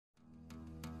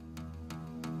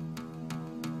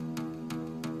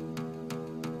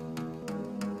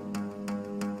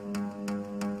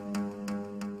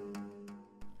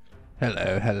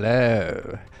Hello,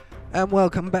 hello, and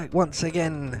welcome back once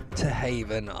again to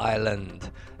Haven Island.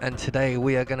 And today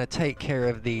we are going to take care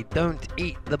of the Don't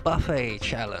Eat the Buffet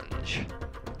challenge.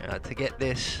 To get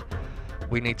this,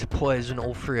 we need to poison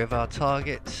all three of our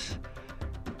targets.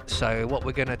 So what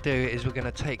we're going to do is we're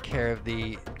going to take care of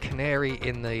the Canary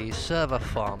in the server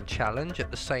farm challenge at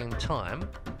the same time.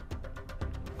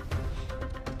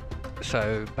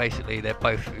 So basically they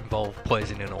both involve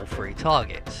poisoning all three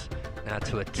targets. Now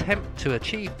to attempt to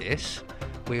achieve this,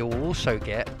 we will also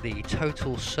get the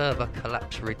Total Server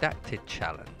Collapse Redacted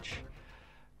challenge.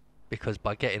 Because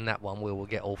by getting that one, we will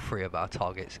get all three of our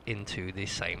targets into the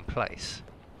same place.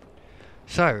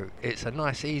 So, it's a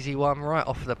nice easy one right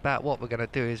off the bat. What we're going to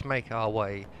do is make our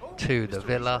way to the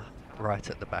villa, right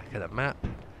at the back of the map.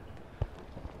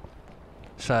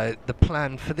 So the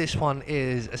plan for this one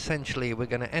is essentially we're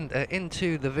going to enter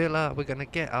into the villa, we're going to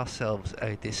get ourselves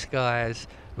a disguise,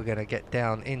 we're going to get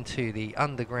down into the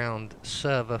underground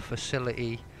server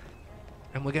facility,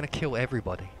 and we're going to kill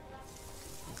everybody.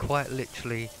 Quite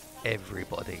literally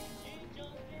everybody.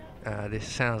 This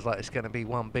sounds like it's going to be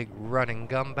one big run and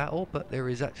gun battle, but there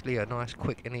is actually a nice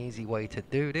quick and easy way to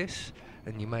do this,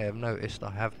 and you may have noticed I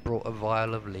have brought a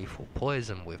vial of lethal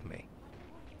poison with me.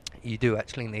 You do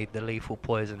actually need the lethal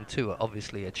poison to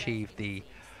obviously achieve the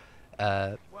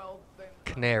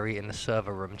Canary in the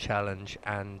server room challenge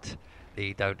and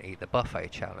the Don't Eat the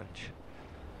Buffet challenge.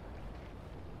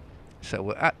 So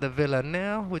we're at the villa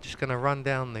now. We're just going to run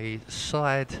down the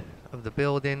side of the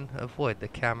building, avoid the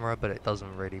camera, but it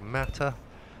doesn't really matter.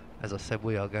 As I said,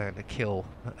 we are going to kill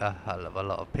a hell of a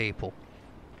lot of people.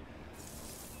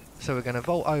 So we're going to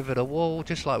vault over the wall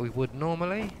just like we would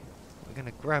normally. We're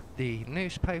going to grab the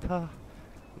newspaper,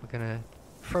 we're going to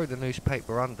throw the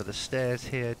newspaper under the stairs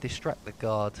here, distract the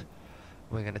guard,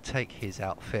 we're going to take his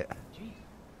outfit.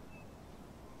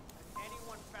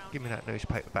 Give me that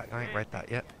newspaper back, I ain't read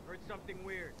that yet. Heard something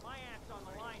weird. My ass on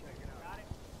the line. Got it.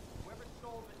 Whoever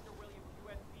stole Mr. Williams'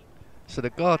 USB. So the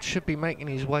guard should be making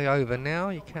his way over now,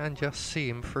 you can just see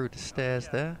him through the stairs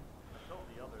there.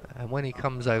 And when he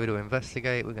comes over to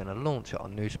investigate, we're going to launch our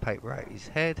newspaper at his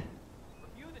head.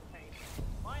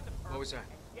 What was that?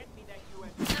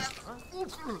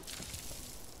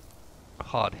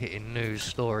 Hard-hitting news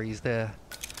stories there.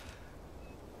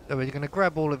 So we're going to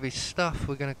grab all of his stuff,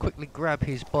 we're going to quickly grab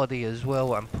his body as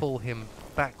well and pull him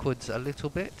backwards a little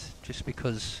bit, just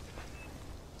because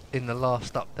in the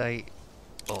last update,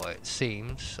 or it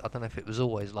seems, I don't know if it was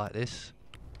always like this,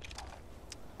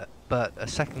 but a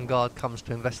second guard comes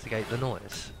to investigate the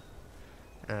noise.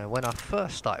 When I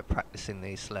first started practicing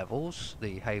these levels,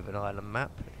 the Haven Island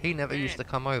map, he never used to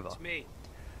come over. It's me.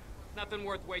 Nothing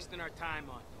worth wasting our time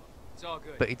on. It's all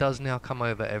good. But he does now come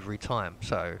over every time,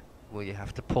 so we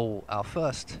have to pull our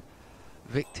first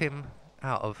victim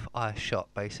out of eyeshot,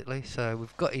 basically. So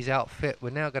we've got his outfit.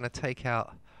 We're now going to take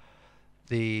out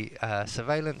the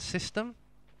surveillance system,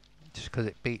 just because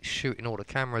it beats shooting all the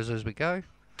cameras as we go.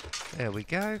 There we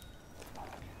go.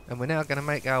 And we're now going to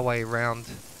make our way around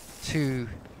to,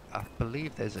 I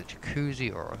believe there's a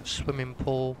jacuzzi or a swimming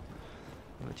pool.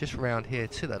 We're just round here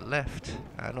to the left,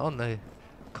 and on the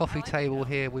coffee table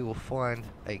here we will find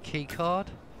a key card.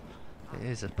 It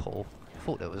is a pool. I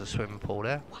thought there was a swimming pool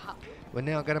there. We're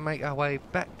now going to make our way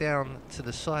back down to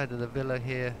the side of the villa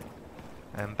here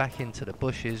and back into the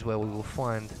bushes, where we will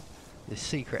find the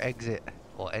secret exit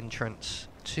or entrance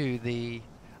to the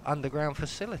underground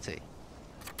facility.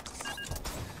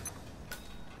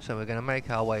 So we're going to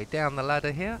make our way down the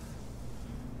ladder here,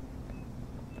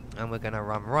 and we're going to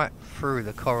run right through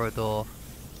the corridor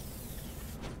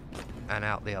and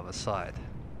out the other side.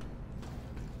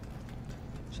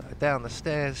 So down the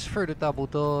stairs, through the double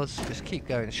doors, just keep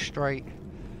going straight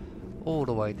all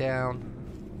the way down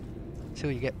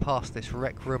until you get past this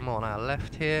rec room on our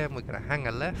left here, and we're going to hang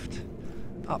a left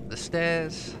up the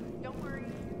stairs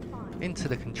into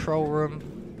the control room,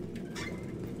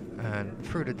 and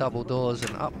through the double doors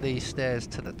and up these stairs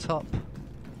to the top.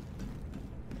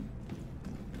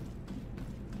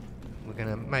 We're going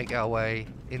to make our way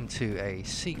into a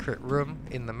secret room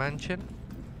in the mansion.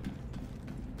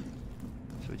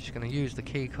 So we're just going to use the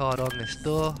key card on this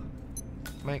door,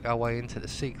 make our way into the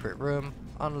secret room,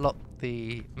 unlock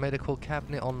the medical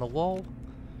cabinet on the wall,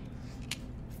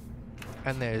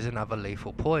 and there's another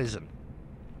lethal poison.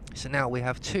 So now we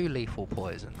have 2 lethal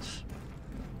poisons.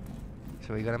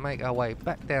 So we're going to make our way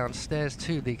back downstairs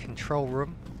to the control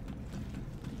room.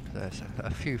 There's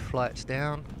a few flights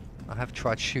down. I have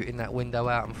tried shooting that window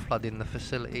out and flooding the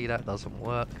facility, that doesn't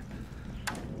work.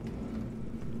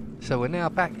 So we're now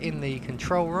back in the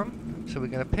control room. So we're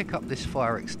going to pick up this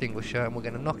fire extinguisher and we're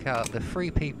going to knock out the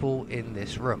 3 people in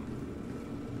this room.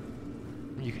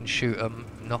 You can shoot them,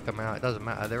 knock them out, it doesn't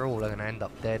matter, they're all going to end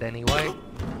up dead anyway.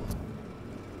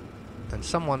 And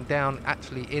someone down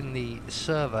actually in the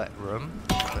server room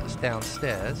that's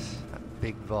downstairs, that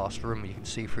big vast room you can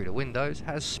see through the windows,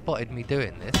 has spotted me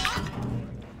doing this.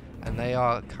 And they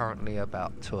are currently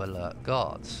about to alert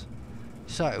guards.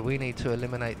 So we need to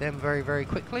eliminate them very, very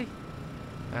quickly.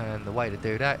 And the way to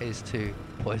do that is to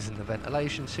poison the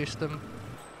ventilation system.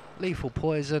 Lethal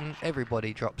poison,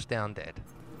 everybody drops down dead.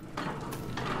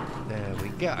 There we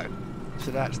go.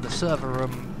 So that's the server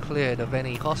room cleared of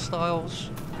any hostiles.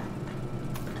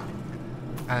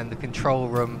 And the control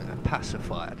room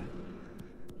pacified.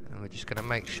 And we're just going to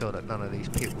make sure that none of these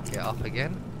people get up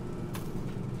again.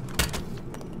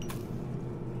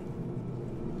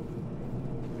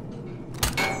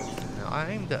 Now I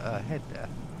aimed at her head there.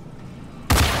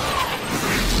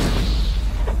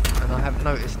 And I have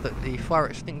noticed that the fire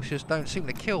extinguishers don't seem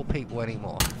to kill people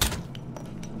anymore.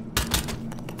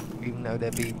 Even though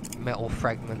there'd be metal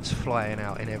fragments flying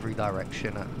out in every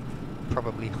direction at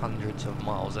probably hundreds of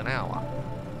miles an hour.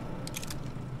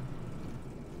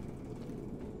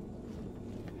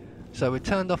 So we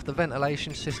turned off the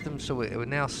ventilation system, so we're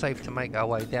now safe to make our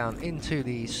way down into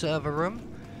the server room.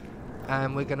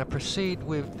 And we're going to proceed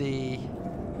with the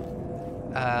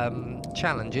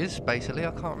challenges, basically.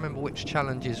 I can't remember which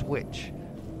challenge is which,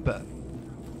 but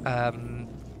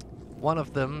one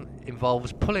of them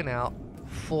involves pulling out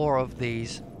 4 of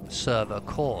these server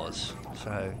cores.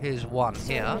 So here's one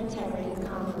here.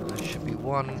 There should be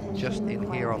one just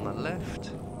in here on the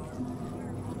left.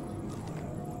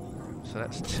 So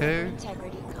that's 2.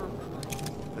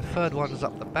 The third one's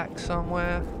up the back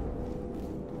somewhere.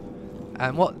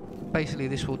 And what basically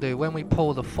this will do, when we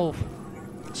pull the 4th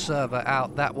server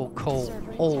out, that will call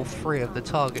all 3 of the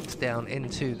targets down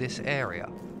into this area.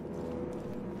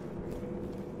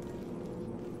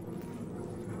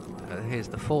 Here's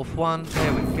the 4th one.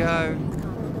 There we go.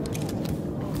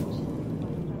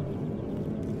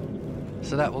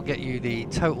 So that will get you the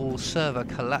total server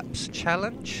collapse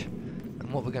challenge.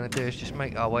 And what we're going to do is just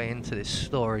make our way into this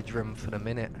storage room for the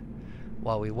minute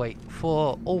while we wait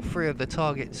for all 3 of the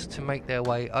targets to make their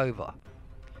way over.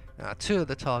 Now 2 of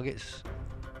the targets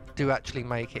do actually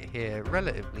make it here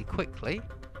relatively quickly.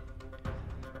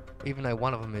 Even though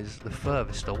one of them is the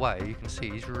furthest away, you can see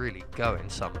he's really going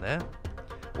some there.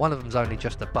 One of them's only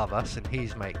just above us and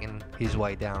he's making his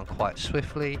way down quite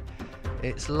swiftly.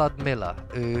 It's Ludmilla,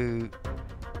 who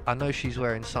I know she's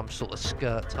wearing some sort of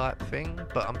skirt type thing,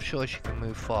 but I'm sure she can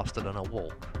move faster than a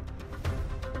walk.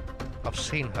 I've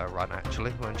seen her run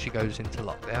actually when she goes into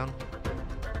lockdown,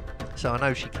 so I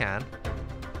know she can.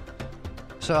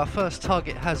 So our first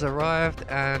target has arrived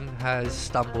and has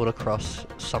stumbled across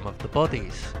some of the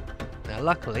bodies. Now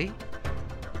luckily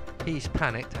he's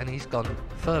panicked and he's gone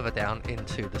further down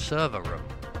into the server room.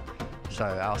 So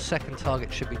our second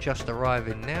target should be just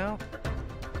arriving now.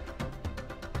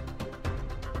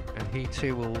 And he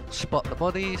too will spot the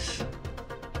bodies.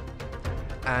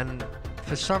 And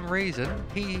for some reason,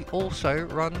 he also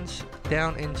runs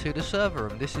down into the server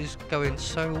room. This is going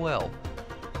so well.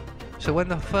 So when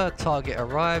the third target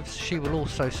arrives, she will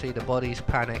also see the bodies,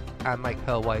 panic, and make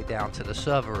her way down to the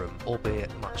server room,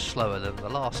 albeit much slower than the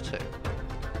last 2.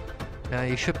 Now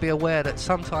you should be aware that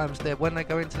sometimes when they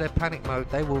go into their panic mode,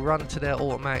 they will run to their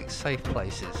automatic safe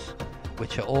places,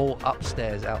 which are all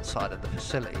upstairs outside of the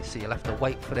facility. So you'll have to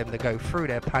wait for them to go through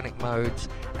their panic modes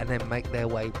and then make their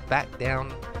way back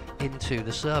down into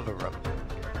the server room.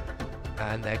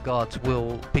 And their guards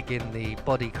will begin the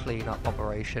body cleanup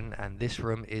operation, and this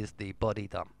room is the body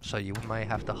dump. So you may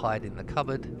have to hide in the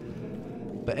cupboard.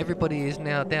 But everybody is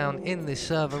now down in the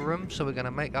server room, so we're going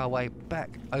to make our way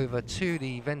back over to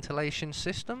the ventilation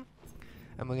system.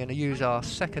 And we're going to use our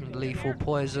second lethal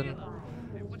poison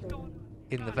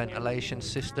in the ventilation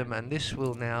system, and this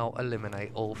will now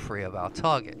eliminate all 3 of our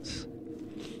targets.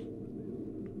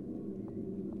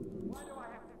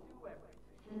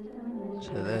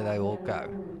 So there they all go.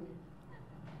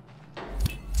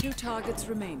 2 targets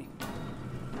remaining.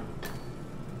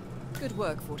 Good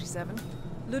work, 47.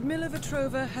 Ludmilla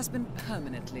Vetrova has been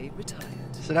permanently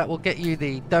retired. So that will get you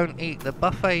the Don't Eat the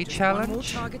Buffet Just challenge. One more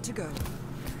target to go.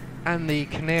 And the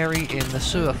Canary in the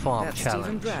Sewer Farm That's challenge.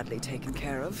 Stephen Bradley taken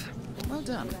care of. Well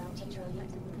done.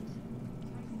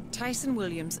 Tyson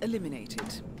Williams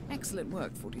eliminated. Excellent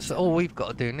work, 47. So all we've got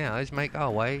to do now is make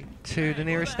our way to the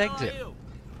nearest exit.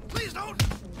 Please don't!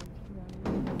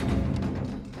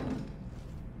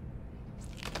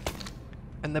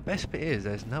 And the best bit is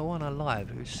there's no one alive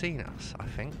who's seen us, I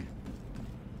think.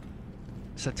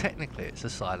 So technically it's a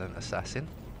silent assassin.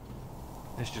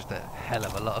 There's just a hell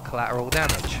of a lot of collateral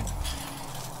damage.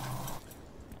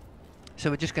 So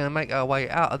we're just going to make our way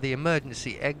out of the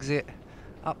emergency exit,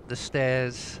 up the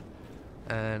stairs,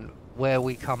 and where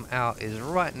we come out is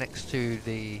right next to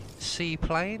the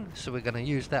seaplane, so we're going to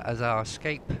use that as our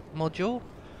escape module.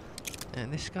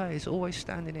 And this guy is always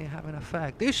standing here having a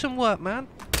fag. Do some work, man.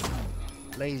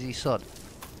 Lazy sod.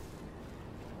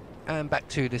 And back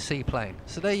to the seaplane.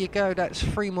 So there you go, that's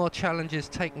 3 more challenges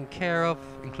taken care of,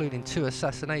 including 2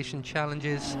 assassination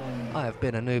challenges. I have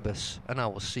been Anubis, and I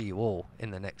will see you all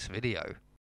in the next video.